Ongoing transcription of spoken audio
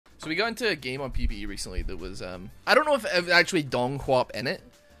So we got into a game on PvE recently that was, I don't know if it was actually Dong Huop in it,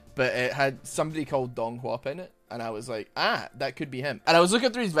 but it had somebody called Dong Huop in it, and I was like, that could be him. And I was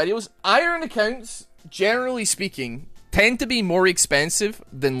looking through his videos. Iron accounts, generally speaking, tend to be more expensive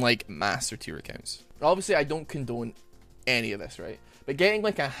than, like, master tier accounts. Obviously, I don't condone any of this, right? But getting,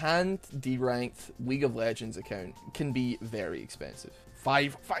 like, a hand D-ranked League of Legends account can be very expensive.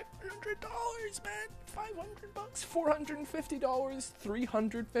 $500, man. $500, $450,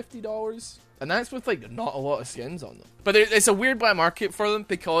 $350, and that's with like not a lot of skins on them. But it's a weird black market for them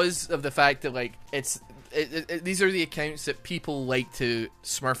because of the fact that like these are the accounts that people like to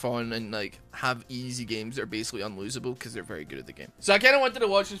smurf on and like have easy games that are basically unlosable because they're very good at the game. So I kind of wanted to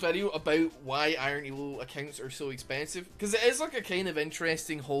watch this video about why Iron Elo accounts are so expensive, because it is like a kind of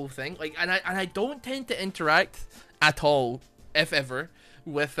interesting whole thing. Like, and I don't tend to interact at all, if ever,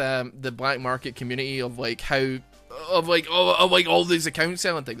 with the black market community of like how all these accounts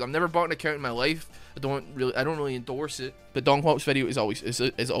selling things. I've never bought an account in my life. I don't really endorse it. But Dong Huop's video is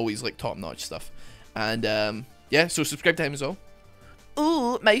always like top notch stuff. And yeah, so subscribe to him as well.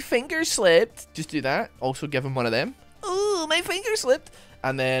 Ooh, my finger slipped. Just do that. Also give him one of them. Ooh, my finger slipped.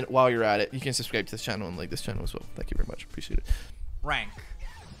 And then while you're at it, you can subscribe to this channel and like this channel as well. Thank you very much. Appreciate it. Rank.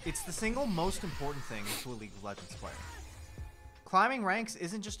 It's the single most important thing to a League of Legends player. Climbing ranks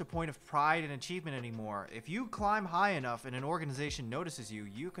isn't just a point of pride and achievement anymore. If you climb high enough and an organization notices you,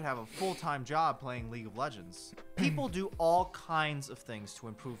 you could have a full-time job playing League of Legends. People do all kinds of things to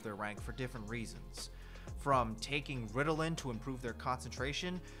improve their rank for different reasons. From taking Ritalin to improve their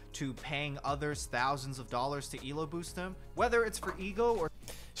concentration, to paying others thousands of dollars to elo boost them, whether it's for ego or...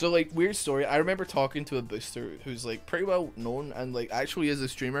 So like, weird story, I remember talking to a booster who's like pretty well known and like actually is a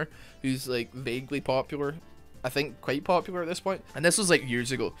streamer who's like vaguely popular. I think quite popular at this point, and this was like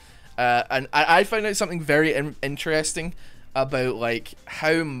years ago, and I found out something very interesting about like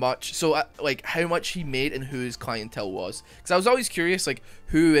how much he made and who his clientele was, because I was always curious like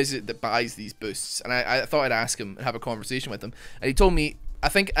who is it that buys these boosts, and I thought I'd ask him and have a conversation with him, and he told me, I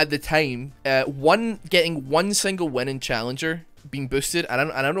think at the time, getting one single win in Challenger being boosted, I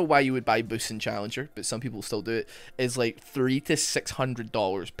don't know why you would buy boosts in Challenger, but some people still do it, is like $300 to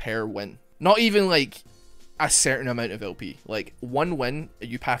 $600 per win. Not even like a certain amount of LP. Like one win,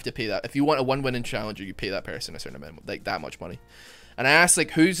 you have to pay that. If you want a one win in Challenger, you pay that person a certain amount, like that much money. And I asked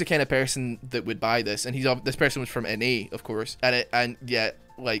like, who's the kind of person that would buy this? And this person was from NA, of course. And yeah,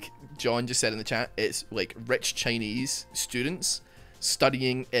 like John just said in the chat, it's like rich Chinese students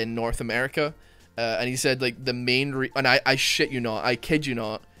studying in North America. And he said like the main and I shit you not, I kid you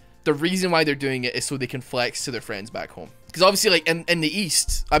not, the reason why they're doing it is so they can flex to their friends back home. Because obviously, like, in the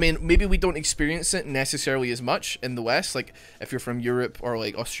East, I mean, maybe we don't experience it necessarily as much in the West. Like, if you're from Europe or,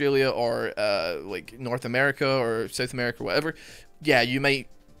 like, Australia or, like, North America or South America or whatever, yeah, you might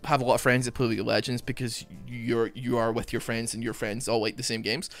have a lot of friends that play League of Legends because you are with your friends and your friends all like the same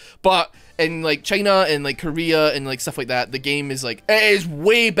games. But in, like, China and, like, Korea and, like, stuff like that, the game is, like, it is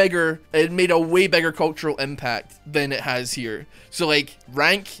way bigger. It made a way bigger cultural impact than it has here. So, like,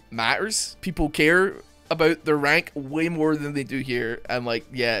 rank matters. People care about their rank way more than they do here, and like,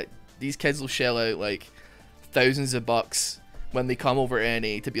 yeah, these kids will shell out like thousands of bucks when they come over to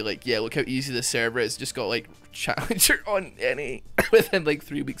NA to be like, yeah, look how easy this server is, just got like Challenger on NA within like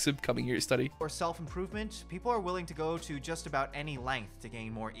 3 weeks of coming here to study. Or self-improvement, people are willing to go to just about any length to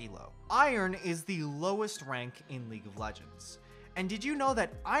gain more elo. Iron is the lowest rank in League of Legends. And did you know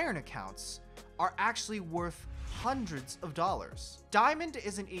that Iron accounts are actually worth hundreds of dollars? Diamond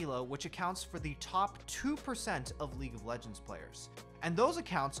is an elo which accounts for the top 2% of League of Legends players, and those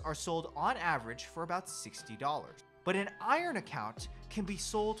accounts are sold on average for about $60. But an Iron account can be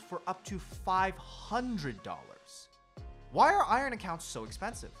sold for up to $500. Why are Iron accounts so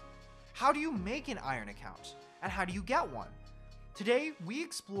expensive? How do you make an Iron account? And how do you get one? Today, we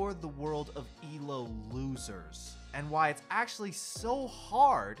explore the world of elo losers and why it's actually so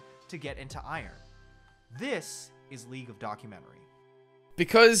hard to get into Iron. This is League of Documentary.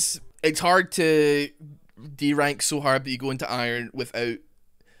 Because it's hard to D-rank so hard that you go into Iron without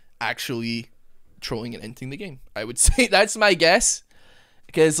actually trolling and ending the game. I would say that's my guess.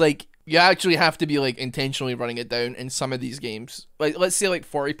 Because, like, you actually have to be, like, intentionally running it down in some of these games. Like, let's say, like,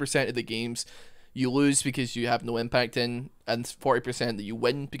 40% of the games you lose because you have no impact in, and 40% that you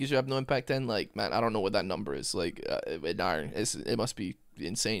win because you have no impact in. Like, man, I don't know what that number is. Like, in Iron, it must be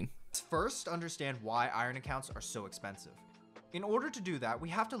insane. Let's first understand why Iron accounts are so expensive. In order to do that, we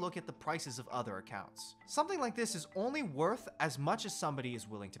have to look at the prices of other accounts. Something like this is only worth as much as somebody is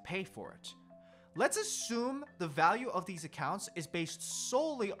willing to pay for it. Let's assume the value of these accounts is based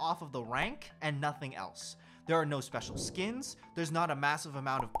solely off of the rank and nothing else. There are no special skins. There's not a massive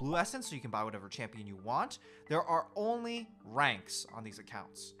amount of blue essence, so you can buy whatever champion you want. There are only ranks on these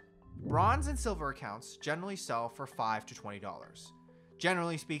accounts. Bronze and silver accounts generally sell for $5 to $20.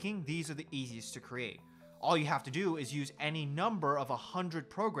 Generally speaking, these are the easiest to create. All you have to do is use any number of 100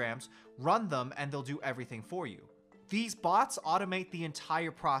 programs, run them, and they'll do everything for you. These bots automate the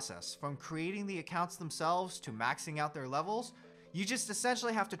entire process, from creating the accounts themselves to maxing out their levels. You just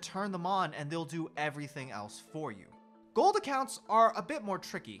essentially have to turn them on and they'll do everything else for you. Gold accounts are a bit more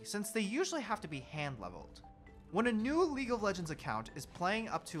tricky since they usually have to be hand leveled. When a new League of Legends account is playing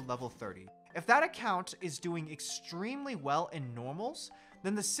up to level 30, if that account is doing extremely well in normals,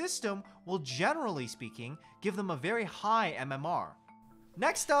 then the system will, generally speaking, give them a very high MMR.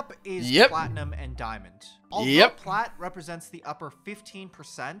 Next up is Platinum and Diamond. Although Plat represents the upper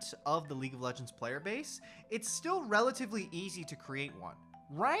 15% of the League of Legends player base, it's still relatively easy to create one.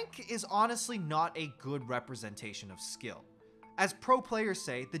 Rank is honestly not a good representation of skill. As pro players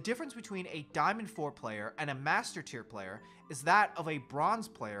say, the difference between a Diamond 4 player and a Master Tier player is that of a Bronze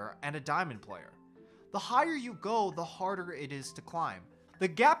player and a Diamond player. The higher you go, the harder it is to climb. The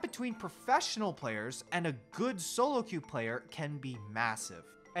gap between professional players and a good solo queue player can be massive.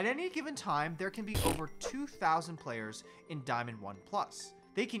 At any given time, there can be over 2,000 players in Diamond 1+.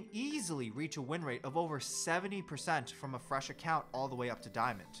 They can easily reach a win rate of over 70% from a fresh account all the way up to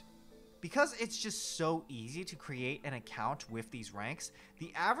Diamond. Because it's just so easy to create an account with these ranks,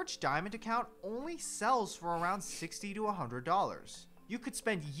 the average Diamond account only sells for around $60 to $100. You could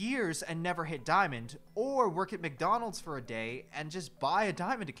spend years and never hit Diamond, or work at McDonald's for a day and just buy a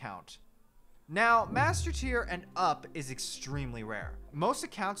Diamond account. Now, Master Tier and up is extremely rare. Most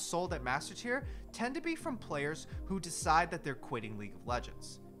accounts sold at Master Tier tend to be from players who decide that they're quitting League of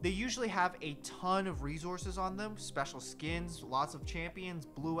Legends. They usually have a ton of resources on them, special skins, lots of champions,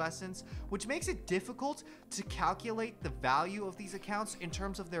 blue essence, which makes it difficult to calculate the value of these accounts in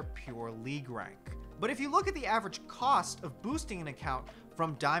terms of their pure league rank. But if you look at the average cost of boosting an account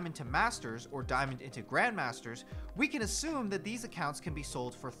from Diamond to Masters or Diamond into Grandmasters, we can assume that these accounts can be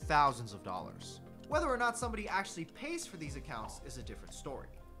sold for thousands of dollars. Whether or not somebody actually pays for these accounts is a different story.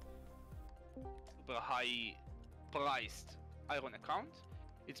 Super high priced Iron account.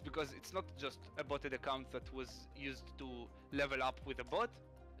 It's because it's not just a botted account that was used to level up with a bot,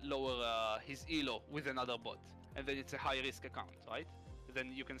 lower his elo with another bot, and then it's a high risk account, right?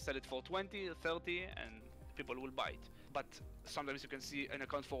 Then you can sell it for 20, 30 and people will buy it. But sometimes you can see an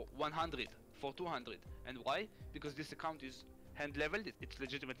account for 100, for 200. And why? Because this account is hand leveled. It's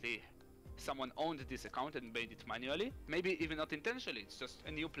legitimately someone owned this account and made it manually. Maybe even not intentionally. It's just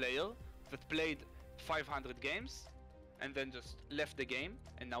a new player that played 500 games and then just left the game,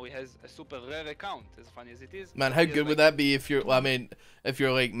 and now he has a super rare account, as funny as it is. Man, how good would that be if you're, I mean, if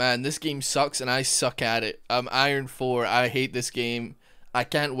you're like, man, this game sucks and I suck at it. I'm Iron 4, I hate this game. I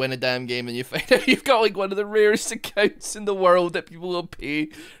can't win a damn game, and you find out you've got like one of the rarest accounts in the world that people will pay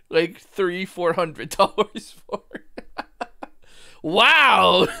like $300-400 for.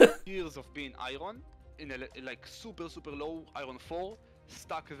 Wow! Years of being Iron in a like super low Iron 4,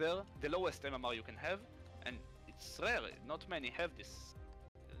 stuck there, the lowest MMR you can have, and it's rare. Not many have this.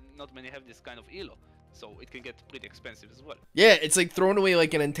 Not many have this kind of elo, so it can get pretty expensive as well. Yeah, it's like throwing away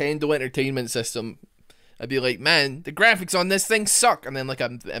like a Nintendo Entertainment System. I'd be like, man, the graphics on this thing suck, and then like a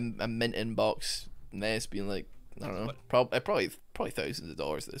mint inbox NES being like, I don't know, probably thousands of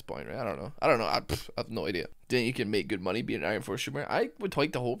dollars at this point, right? I don't know. I have no idea. Do you think you can make good money being an Iron 4 streamer? I would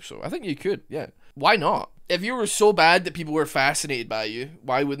like to hope so. I think you could, yeah. Why not? If you were so bad that people were fascinated by you,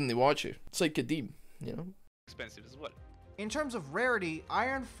 why wouldn't they watch you? It's like Kadeem, you know? Expensive as well. In terms of rarity,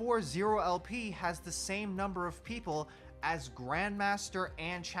 Iron 4 0 LP has the same number of people as Grandmaster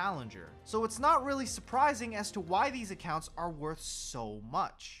and Challenger, so it's not really surprising as to why these accounts are worth so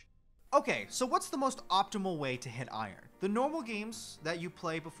much. Okay, so what's the most optimal way to hit Iron? The normal games that you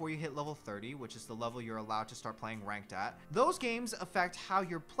play before you hit level 30, which is the level you're allowed to start playing ranked at, those games affect how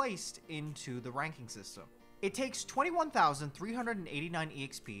you're placed into the ranking system. It takes 21,389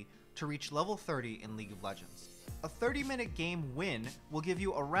 EXP to reach level 30 in League of Legends. A 30-minute game win will give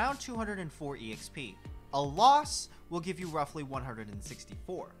you around 204 EXP. A loss will give you roughly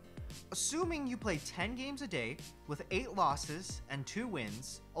 164. Assuming you play 10 games a day with 8 losses and 2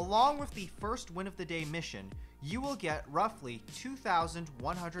 wins, along with the first win of the day mission, you will get roughly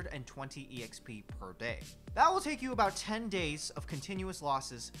 2,120 EXP per day. That will take you about 10 days of continuous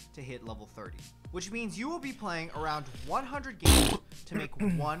losses to hit level 30, which means you will be playing around 100 games to make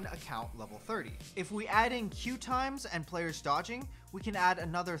one account level 30. If we add in queue times and players dodging, we can add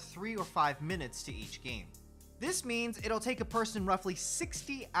another 3 or 5 minutes to each game. This means it'll take a person roughly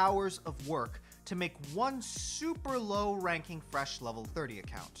 60 hours of work to make one super low ranking fresh level 30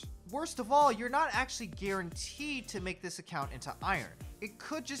 account. Worst of all, you're not actually guaranteed to make this account into Iron. It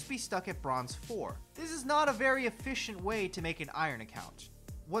could just be stuck at Bronze 4. This is not a very efficient way to make an Iron account.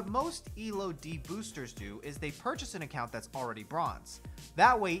 What most ELO D boosters do is they purchase an account that's already Bronze.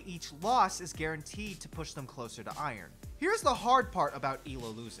 That way, each loss is guaranteed to push them closer to Iron. Here's the hard part about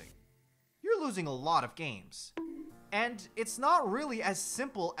ELO losing. You're losing a lot of games. And it's not really as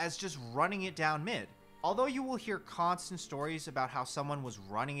simple as just running it down mid. Although you will hear constant stories about how someone was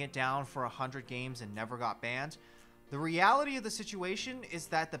running it down for 100 games and never got banned, the reality of the situation is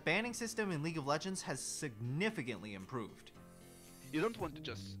that the banning system in League of Legends has significantly improved. You don't want to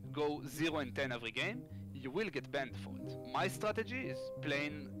just go 0 and 10 every game, you will get banned for it. My strategy is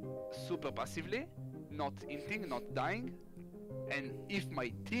playing super passively, not inting, not dying, and if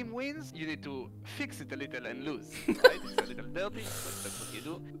my team wins, you need to fix it a little and lose. Right? It's a little dirty, but that's what you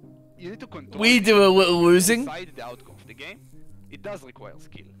do. You need to control. We do a little losing. Decide the outcome of the game. It does require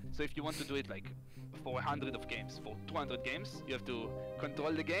skill. So if you want to do it like for 100 of games, for 200 games, you have to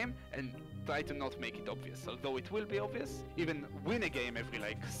control the game and try to not make it obvious. Although it will be obvious, even win a game every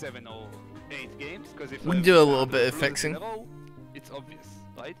like 7 or 8 games. Because if We can do a little bit of fixing. It's obvious,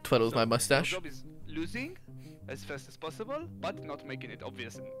 right? Twiddles my mustache. Your job is losing as fast as possible, but not making it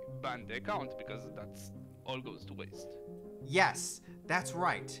obvious and ban the account, because that's all goes to waste. Yes, that's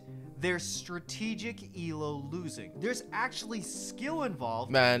right. There's strategic ELO losing. There's actually skill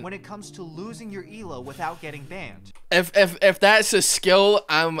involved when it comes to losing your ELO without getting banned. If that's a skill,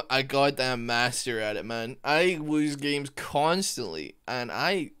 I'm a goddamn master at it, man. I lose games constantly, and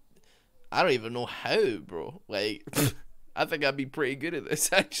I don't even know how, bro. Like, I think I'd be pretty good at this,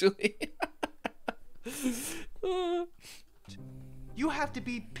 actually. You have to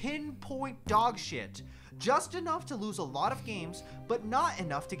be pinpoint dog shit. Just enough to lose a lot of games, but not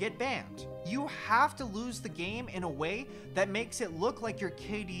enough to get banned. You have to lose the game in a way that makes it look like your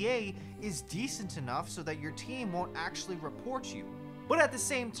KDA is decent enough so that your team won't actually report you. But at the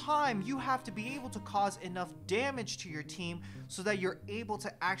same time, you have to be able to cause enough damage to your team so that you're able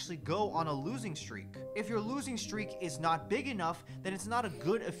to actually go on a losing streak. If your losing streak is not big enough, then it's not a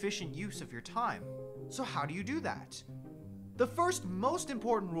good, efficient use of your time. So how do you do that? The first most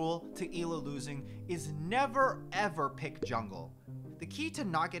important rule to ELO losing is never ever pick jungle. The key to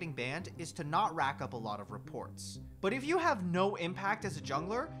not getting banned is to not rack up a lot of reports. But if you have no impact as a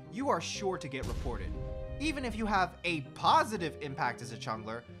jungler, you are sure to get reported. Even if you have a positive impact as a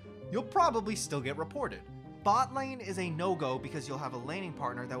jungler, you'll probably still get reported. Bot lane is a no-go because you'll have a laning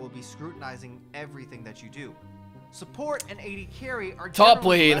partner that will be scrutinizing everything that you do. Support and AD carry are top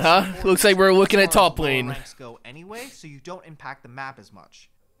lane, huh? Looks like we're looking at top lane. Ranks go anyway, so you don't impact the map as much.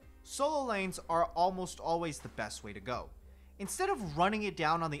 Solo lanes are almost always the best way to go. Instead of running it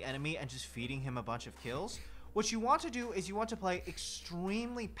down on the enemy and just feeding him a bunch of kills, what you want to do is you want to play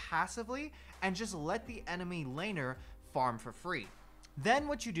extremely passively and just let the enemy laner farm for free. Then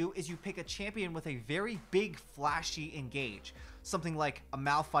what you do is you pick a champion with a very big flashy engage, something like a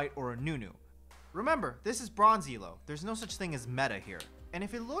Malphite or a Nunu. Remember, this is Bronze ELO. There's no such thing as meta here. And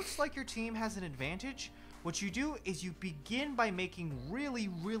if it looks like your team has an advantage, what you do is you begin by making really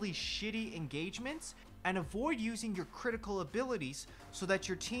shitty engagements and avoid using your critical abilities so that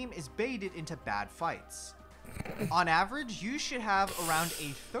your team is baited into bad fights. On average, you should have around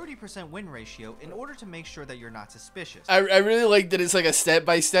a 30% win ratio in order to make sure that you're not suspicious. I really like that it's like a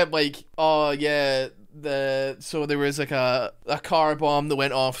step-by-step, like, oh yeah, so there was like a car bomb that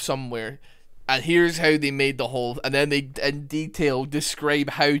went off somewhere. And here's how they made the hole, and then they in detail describe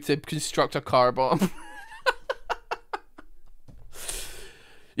how to construct a car bomb.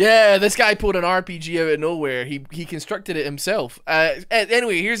 Yeah, this guy pulled an RPG out of nowhere. He constructed it himself.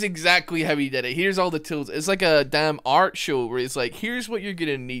 Anyway, here's exactly how he did it. Here's all the tools. It's like a damn art show where it's like, here's what you're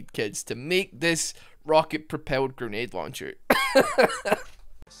gonna need, kids, to make this rocket-propelled grenade launcher.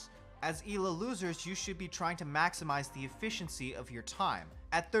 As ELO losers, you should be trying to maximize the efficiency of your time.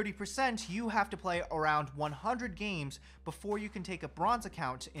 At 30%, you have to play around 100 games before you can take a bronze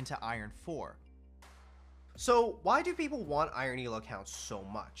account into Iron 4. So why do people want Iron ELO accounts so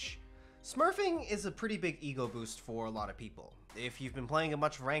much? Smurfing is a pretty big ego boost for a lot of people. If you've been playing a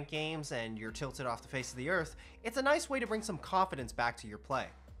bunch of ranked games and you're tilted off the face of the earth, it's a nice way to bring some confidence back to your play.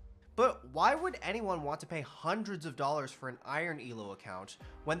 But why would anyone want to pay hundreds of dollars for an Iron ELO account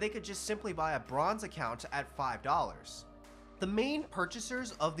when they could just simply buy a bronze account at $5? The main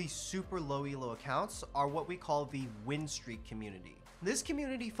purchasers of these super low ELO accounts are what we call the win streak community. This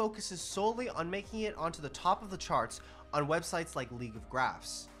community focuses solely on making it onto the top of the charts on websites like League of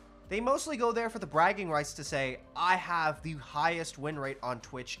Graphs. They mostly go there for the bragging rights to say, I have the highest win rate on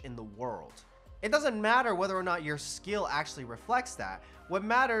Twitch in the world. It doesn't matter whether or not your skill actually reflects that. What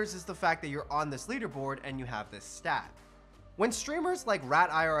matters is the fact that you're on this leaderboard and you have this stat. When streamers like Rat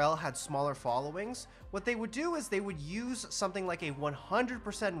IRL had smaller followings, what they would do is they would use something like a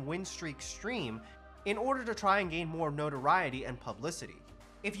 100% win streak stream in order to try and gain more notoriety and publicity.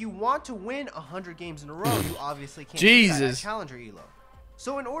 If you want to win 100 games in a row, you obviously can't do that at Challenger Elo.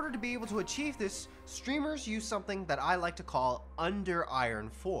 So in order to be able to achieve this, streamers use something that I like to call under Iron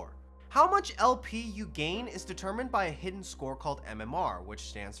 4. How much LP you gain is determined by a hidden score called MMR, which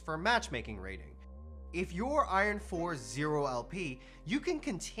stands for matchmaking rating. If you're Iron 4 0 LP, you can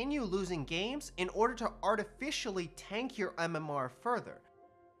continue losing games in order to artificially tank your MMR further.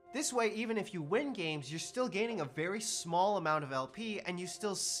 This way, even if you win games, you're still gaining a very small amount of LP and you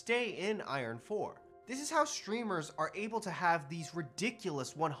still stay in Iron 4. This is how streamers are able to have these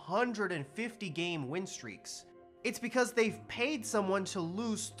ridiculous 150 game win streaks. It's because they've paid someone to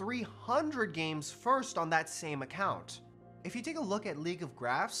lose 300 games first on that same account. If you take a look at League of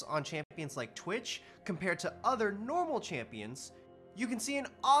Graphs on champions like Twitch compared to other normal champions, you can see an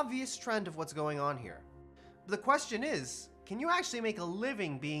obvious trend of what's going on here. The question is, can you actually make a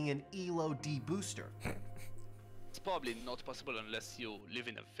living being an Elo D booster? It's probably not possible unless you live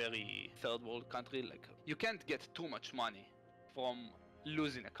in a very third world country. Like, you can't get too much money from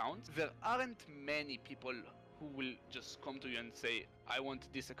losing accounts. There aren't many people who will just come to you and say, I want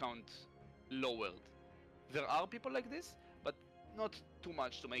this account lowered. There are people like this, but not too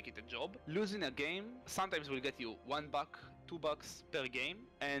much to make it a job. Losing a game sometimes will get you $1, $2 per game,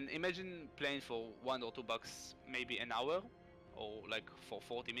 and imagine playing for $1 or $2 maybe an hour, or like for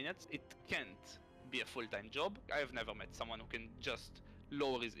 40 minutes. It can't be a full-time job. I have never met someone who can just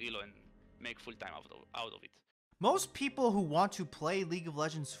lower his elo and make full-time out of it. Most people who want to play League of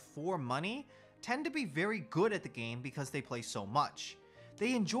Legends for money tend to be very good at the game because they play so much.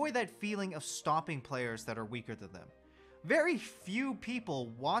 They enjoy that feeling of stomping players that are weaker than them. Very few people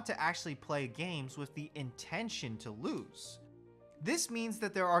want to actually play games with the intention to lose. This means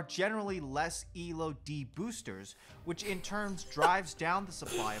that there are generally less Elo D boosters, which in turn drives down the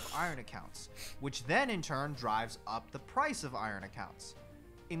supply of Iron accounts, which then in turn drives up the price of Iron accounts.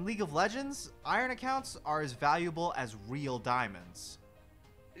 In League of Legends, Iron accounts are as valuable as real diamonds.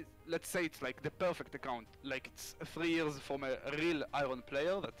 Let's say it's like the perfect account, like it's 3 years from a real Iron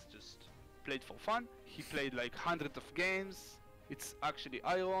player that just played for fun. He played like hundreds of games, it's actually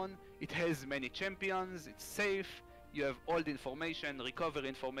Iron, it has many champions, it's safe, you have all the information, recovery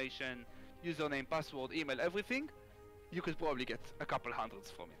information, username, password, email, everything. You could probably get a couple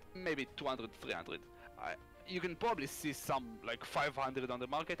hundreds from it, maybe 200, 300. You can probably see some like 500 on the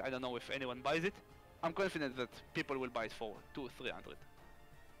market. I don't know if anyone buys it. I'm confident that people will buy it for 200, 300.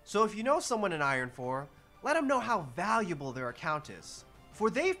 So if you know someone in Iron 4, let them know how valuable their account is. For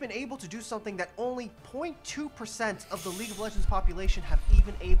they've been able to do something that only 0.2% of the League of Legends population have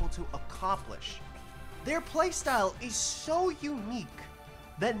even able to accomplish. Their playstyle is so unique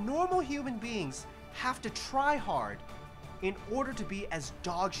that normal human beings have to try hard in order to be as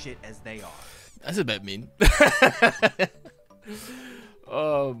dogshit as they are. That's a bit mean.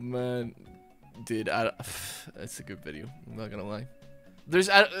 Oh man, dude, that's a good video. I'm not gonna lie. There's,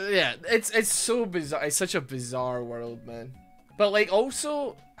 yeah, it's so bizarre. It's such a bizarre world, man. But like,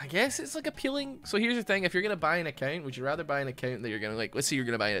 also, I guess it's like appealing. So here's the thing: if you're gonna buy an account, would you rather buy an account that you're gonna like? Let's say you're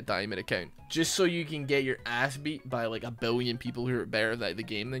gonna buy a diamond account, just so you can get your ass beat by like 1 billion people who are better at the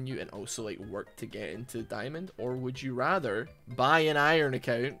game than you, and also like work to get into diamond? Or would you rather buy an iron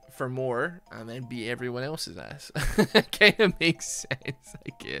account for more and then beat everyone else's ass? It kind of makes sense, I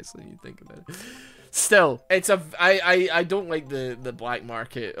guess, when you think about it. Still, it's I don't like the black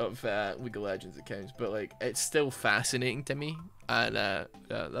market of League of Legends accounts, but like it's still fascinating to me, and yeah,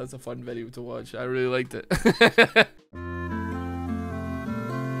 that was a fun video to watch. I really liked it.